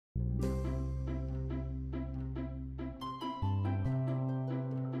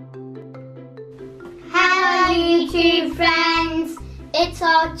YouTube friends, it's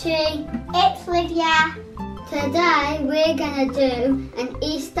Archie. It's Lydia. Today we're gonna do an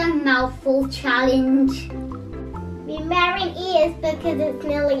Easter mouthful challenge. We're wearing ears because it's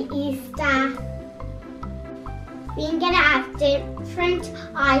nearly Easter. We're gonna have different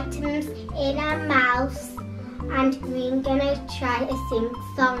items in our mouths and we're gonna try to sing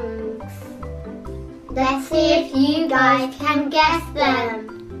songs. Let's see if you guys can guess them.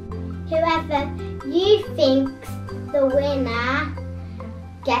 Whoever you think's the winner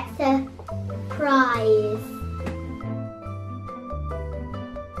gets a prize.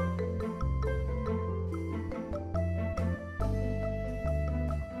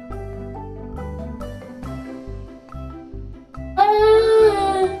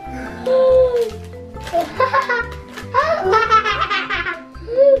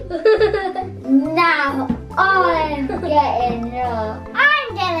 Now I'm getting it.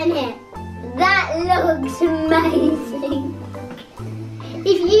 I'm getting it. That looks amazing.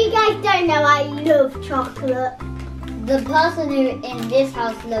 If you guys don't know, I love chocolate. The person who in this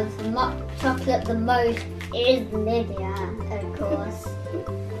house loves chocolate the most is Lydia, of course.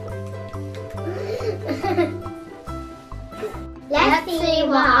 Let's see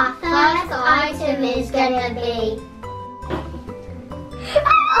what our first item is gonna be.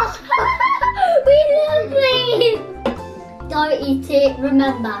 We love it! Don't eat it,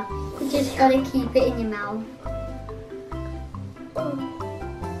 remember, you just gotta keep it in your mouth.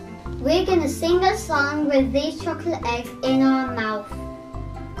 We're gonna sing a song with these chocolate eggs in our mouth.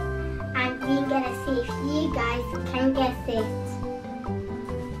 And we're gonna see if you guys can guess it.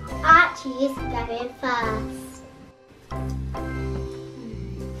 Archie is going first.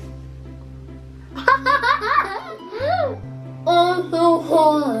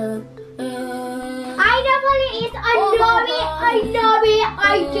 I know what it is. I know it.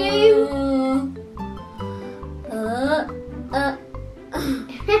 I do. I know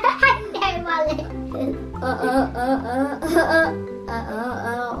what it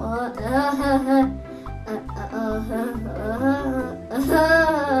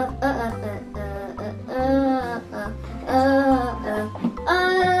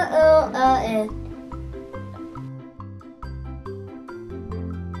is.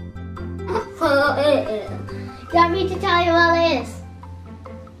 You want me to tell you what it is?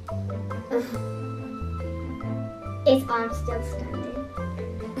 It's I'm still standing.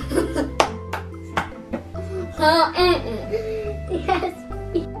 Yes,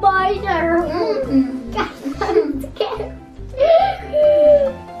 spider. I'm scared.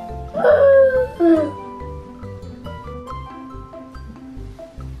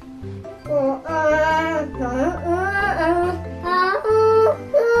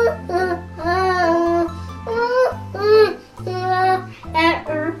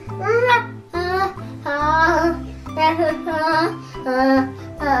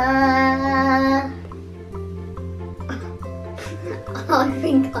 I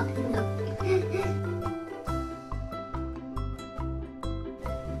think I know.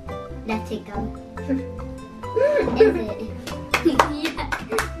 Let it go. Is it?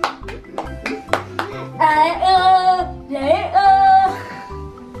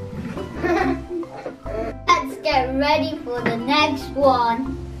 Let's get ready for the next one.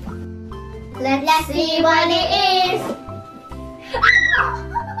 Let's see what it is.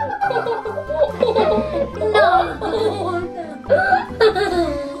 No.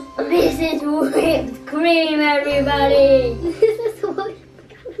 This is whipped cream, everybody. This is what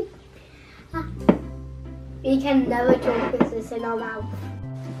we can never drink this in our mouth.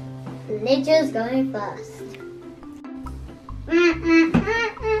 Lydia's going first.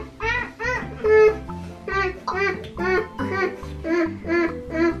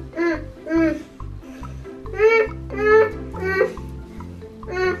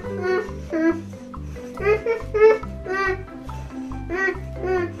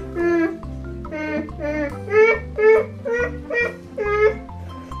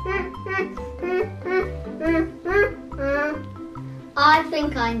 I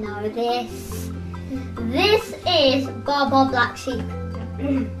think I know this. This is Baba Black Sheep.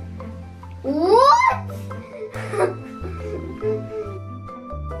 What?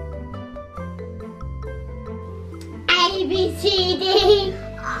 A, B, C, D.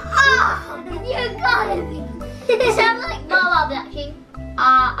 Oh, you gotta be. It sounds like Baba Black Sheep. I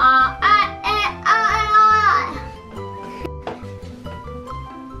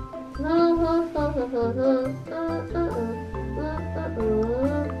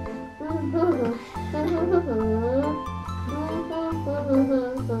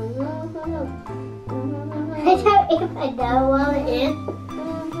don't even know what it is.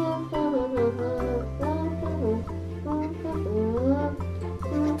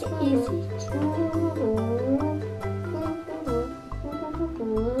 I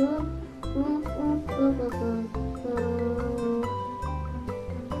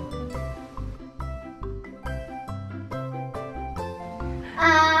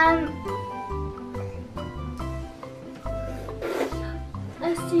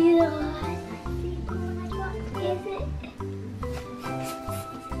see the one. What is it?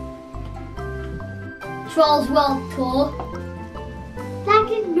 Trolls World Tour. That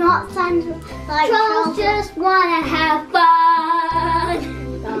did not sound like Trolls just wanna have fun.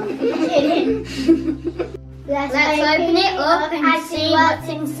 Let's open it up and see what's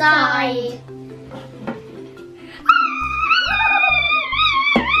inside.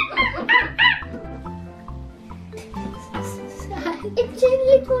 It's a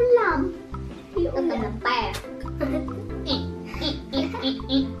little lamb. Look at the back.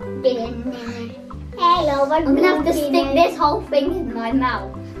 Hello, I'm gonna have to stick this whole thing in my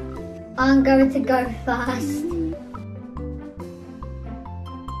mouth. I'm going to go first.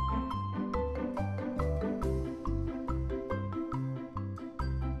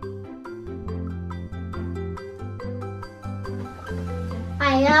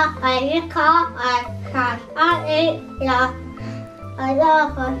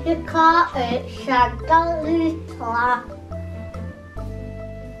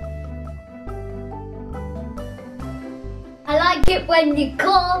 I like it when you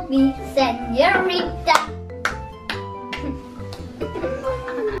call me Senorita.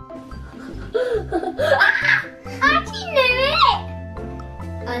 Archie knew it.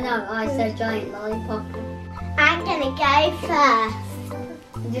 I know, I said giant lollipop. I'm gonna go first.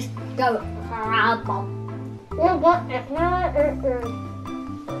 Just go.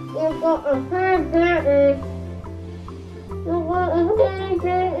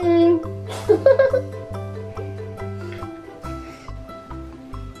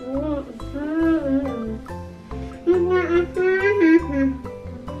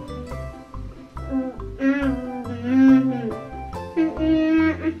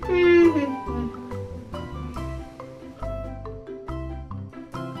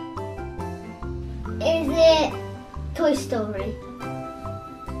 Is it Toy Story?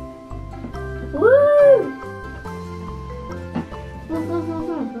 Woo!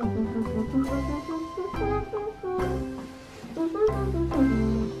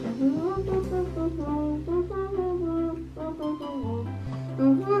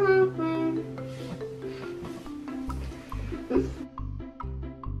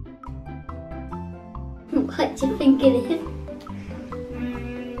 What do you think it is?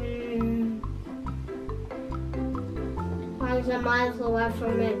 Miles away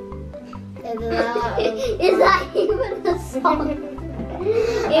from it. Is that even a song?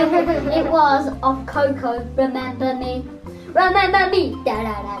 It was of Coco, Remember Me. Remember me. Da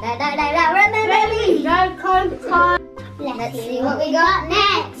da da da da da da. Remember me. No Coco. Let's see what we got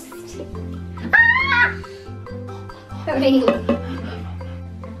next. Ah! Hurry.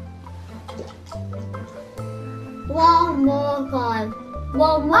 One more time.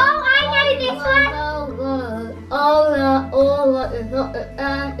 One more. Oh, I know this one.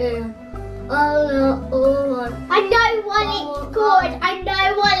 I know what it's called. I know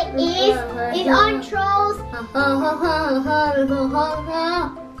what it is. It's on Trolls. Time. Oh,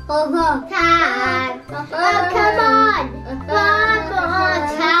 come on. One more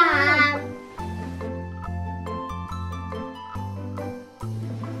time.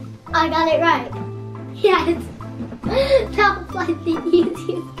 I got it right. Yes. That was like the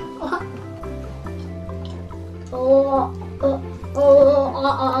easiest one.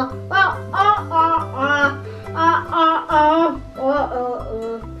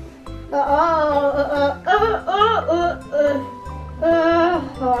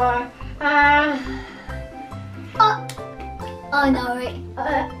 I know it.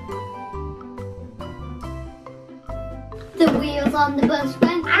 The wheels on the bus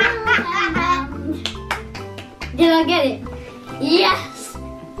went round. Did I get it? Yes!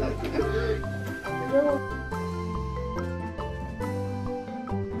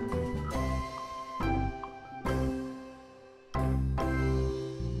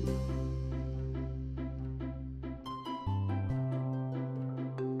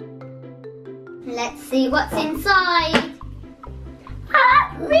 Let's see what's inside.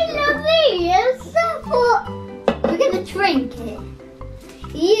 We love these. We're gonna drink it.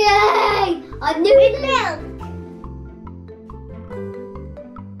 Yay! I knew it. Milk.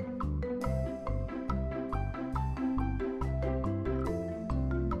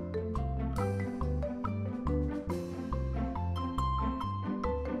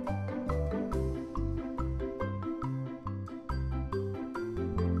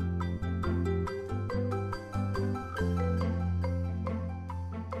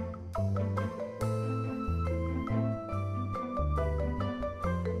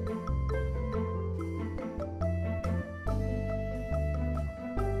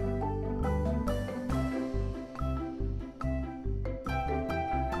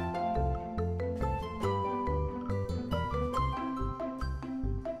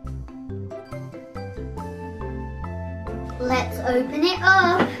 Let's open it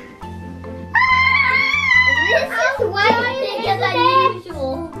up. This is way bigger than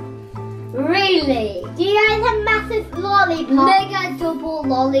usual. Really? Do you guys have massive lollipops? Mega double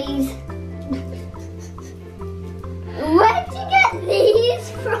lollies. Where did you get these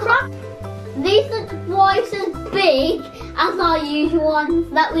from? These are twice as big as our usual ones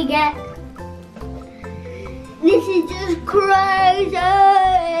that we get. This is just crazy.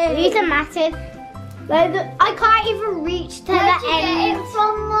 These are massive. I can't even reach to the end. Where'd you get it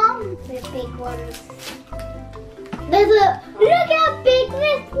from, Mum? The big ones. Look how big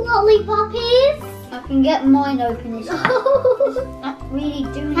this lollipop is. I can get mine open. It's not really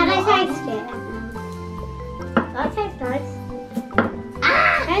doing Can I what taste want. it? That tastes nice.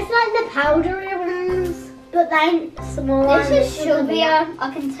 It's like the powdery ones, but then smaller. This is sugarier, I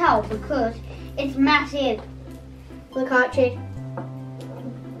can tell, because it's massive. Look, Archie.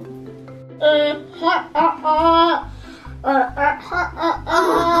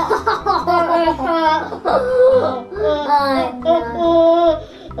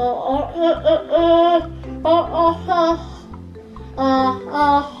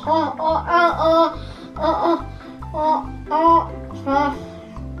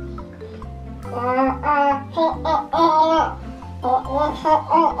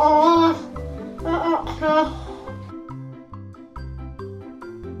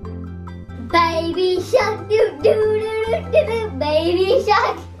 Baby shark, do do do do do do, baby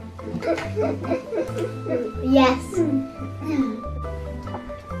shark. Yes.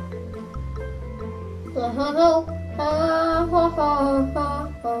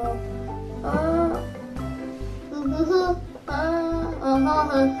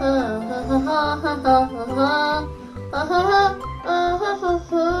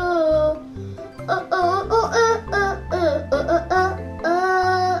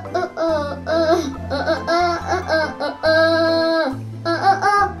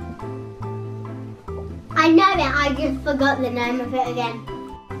 I know it, I just forgot the name of it again.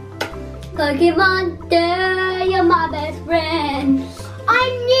 Pokemon, you're my best friend. I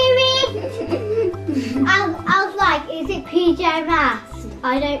knew it! I was like, is it PJ Masks?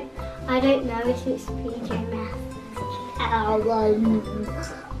 I don't know if it's PJ Masks.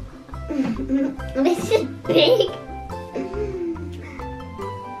 This is big.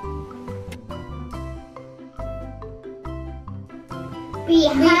 We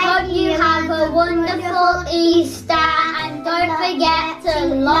hope you have a wonderful Easter, and don't forget to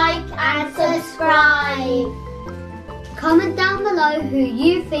like and subscribe. Comment down below who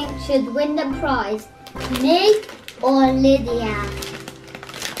you think should win the prize, me or Lydia.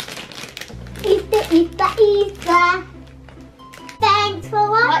 Easter, Easter, Easter. Thanks for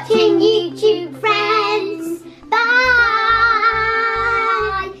watching, YouTube friends.